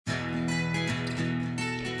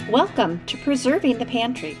Welcome to Preserving the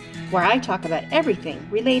Pantry, where I talk about everything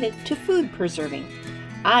related to food preserving.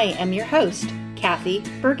 I am your host, Kathy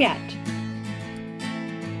Burgett.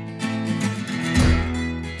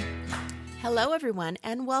 Hello, everyone,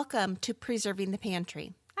 and welcome to Preserving the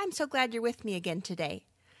Pantry. I'm so glad you're with me again today.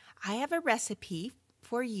 I have a recipe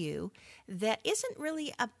for you that isn't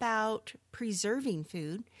really about preserving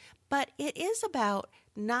food, but it is about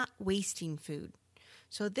not wasting food.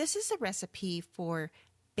 So this is a recipe for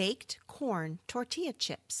baked corn tortilla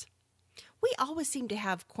chips. We always seem to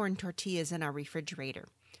have corn tortillas in our refrigerator.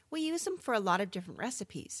 We use them for a lot of different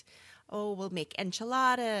recipes. We'll make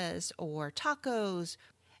enchiladas or tacos.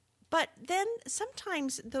 But then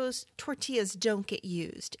sometimes those tortillas don't get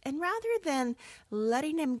used. And rather than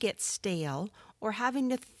letting them get stale or having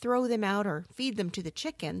to throw them out or feed them to the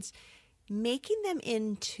chickens, making them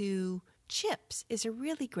into chips is a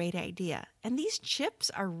really great idea. And these chips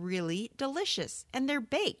are really delicious and they're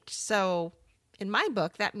baked. So in my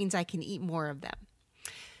book, that means I can eat more of them.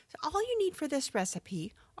 So all you need for this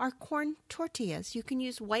recipe are corn tortillas. You can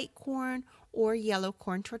use white corn or yellow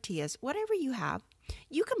corn tortillas, whatever you have.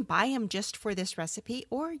 You can buy them just for this recipe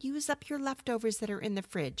or use up your leftovers that are in the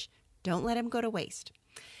fridge. Don't let them go to waste.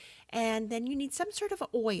 And then you need some sort of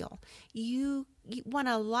oil. You want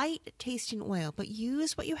a light tasting oil, but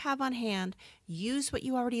use what you have on hand. Use what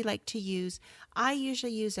you already like to use. I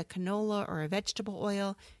usually use a canola or a vegetable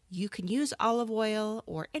oil. You can use olive oil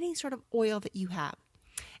or any sort of oil that you have.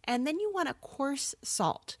 And then you want a coarse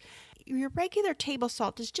salt. Your regular table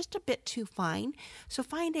salt is just a bit too fine, so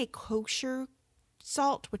find a kosher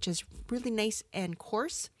salt, which is really nice and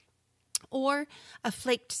coarse, or a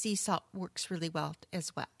flaked sea salt works really well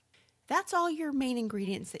as well. That's all your main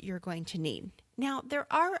ingredients that you're going to need. Now, there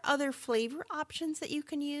are other flavor options that you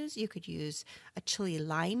can use. You could use a chili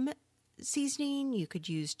lime seasoning. You could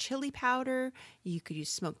use chili powder. You could use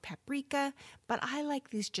smoked paprika, but I like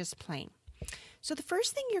these just plain. So the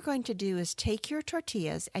first thing you're going to do is take your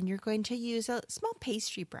tortillas and you're going to use a small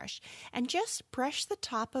pastry brush and just brush the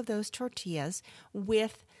top of those tortillas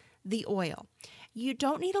with the oil. You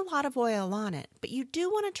don't need a lot of oil on it, but you do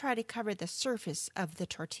want to try to cover the surface of the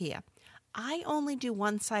tortilla. I only do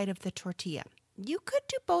one side of the tortilla. You could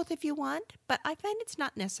do both if you want, but I find it's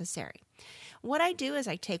not necessary. What I do is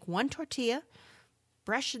I take one tortilla,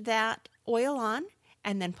 brush that oil on,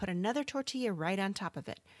 and then put another tortilla right on top of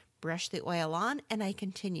it. Brush the oil on, and I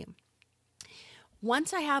continue.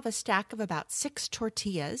 Once I have a stack of about 6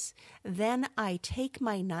 tortillas, then I take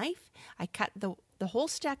my knife, I cut the whole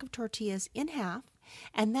stack of tortillas in half,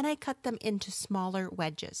 and then I cut them into smaller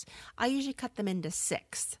wedges. I usually cut them into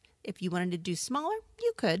 6. If you wanted to do smaller,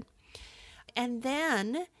 you could. And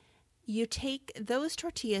then you take those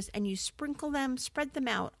tortillas and you sprinkle them, spread them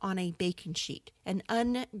out on a baking sheet, an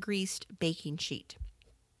ungreased baking sheet.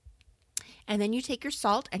 And then you take your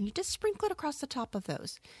salt and you just sprinkle it across the top of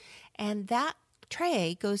those. And that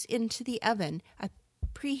tray goes into the oven, a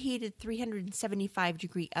preheated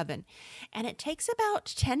 375-degree oven. And it takes about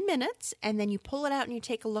 10 minutes, and then you pull it out and you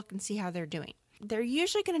take a look and see how they're doing. They're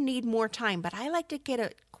usually going to need more time, but I like to get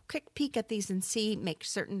a quick peek at these and see, make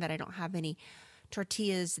certain that I don't have any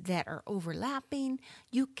tortillas that are overlapping.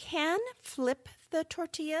 You can flip the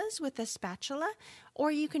tortillas with a spatula,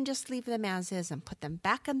 or you can just leave them as is and put them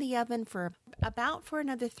back in the oven for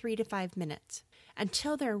another 3 to 5 minutes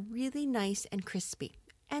until they're really nice and crispy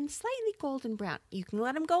and slightly golden brown. You can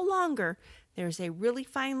let them go longer. There's a really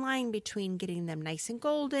fine line between getting them nice and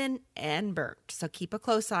golden and burnt, so keep a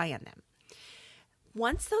close eye on them.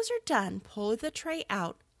 Once those are done, pull the tray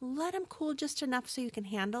out, let them cool just enough so you can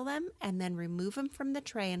handle them, and then remove them from the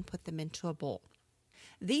tray and put them into a bowl.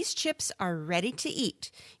 These chips are ready to eat,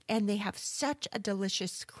 and they have such a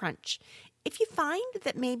delicious crunch. If you find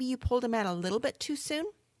that maybe you pulled them out a little bit too soon,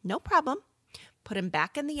 no problem. Put them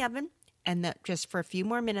back in the oven and just for a few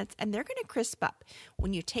more minutes, and they're going to crisp up.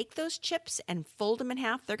 When you take those chips and fold them in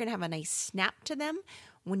half, they're going to have a nice snap to them.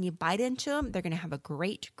 When you bite into them, they're going to have a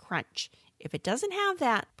great crunch. If it doesn't have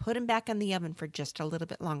that, put them back in the oven for just a little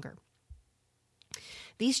bit longer.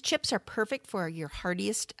 These chips are perfect for your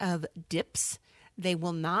heartiest of dips. They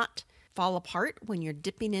will not fall apart when you're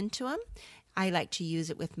dipping into them. I like to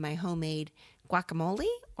use it with my homemade guacamole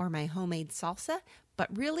or my homemade salsa,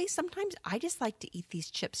 but really sometimes I just like to eat these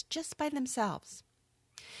chips just by themselves.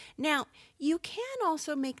 Now, you can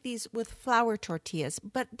also make these with flour tortillas,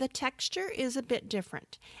 but the texture is a bit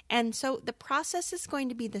different. And so the process is going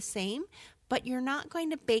to be the same, but you're not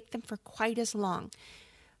going to bake them for quite as long.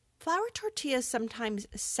 Flour tortillas sometimes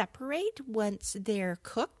separate once they're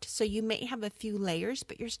cooked, so you may have a few layers,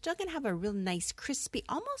 but you're still going to have a real nice crispy,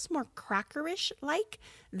 almost more crackerish-like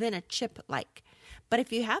than a chip-like. But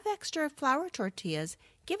if you have extra flour tortillas,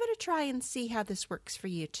 give it a try and see how this works for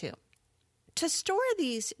you too. To store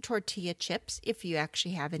these tortilla chips, if you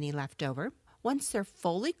actually have any left over, once they're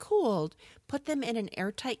fully cooled, put them in an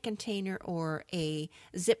airtight container or a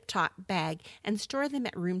zip-top bag and store them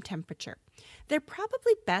at room temperature. They're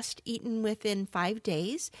probably best eaten within 5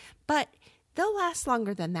 days, but they'll last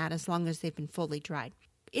longer than that as long as they've been fully dried.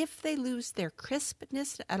 If they lose their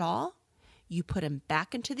crispness at all, you put them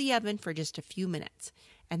back into the oven for just a few minutes,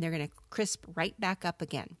 and they're going to crisp right back up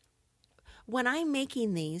again. When I'm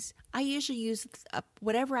making these, I usually use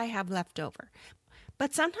whatever I have left over.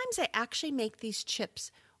 But sometimes I actually make these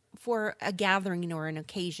chips for a gathering or an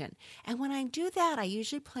occasion. And when I do that, I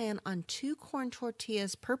usually plan on 2 corn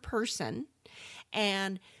tortillas per person.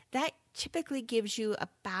 And that typically gives you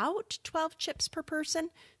about 12 chips per person.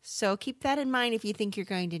 So keep that in mind if you think you're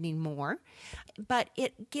going to need more. But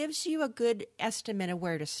it gives you a good estimate of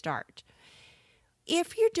where to start.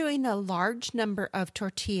 If you're doing a large number of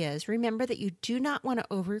tortillas, remember that you do not want to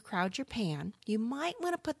overcrowd your pan. You might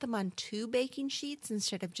want to put them on 2 baking sheets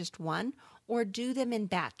instead of just 1, or do them in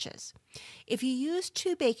batches. If you use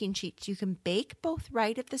 2 baking sheets, you can bake both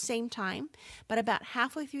right at the same time, but about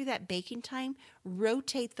halfway through that baking time,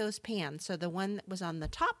 rotate those pans. So the one that was on the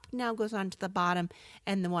top now goes on to the bottom,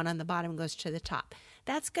 and the one on the bottom goes to the top.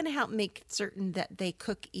 That's going to help make certain that they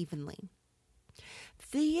cook evenly.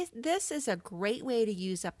 This is a great way to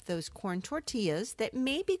use up those corn tortillas that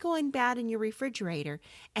may be going bad in your refrigerator,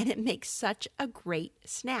 and it makes such a great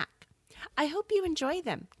snack. I hope you enjoy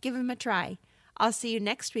them. Give them a try. I'll see you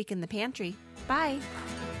next week in the pantry. Bye.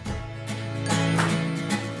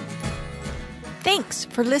 Thanks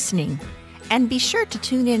for listening, and be sure to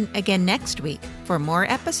tune in again next week for more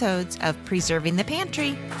episodes of Preserving the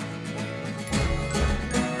Pantry.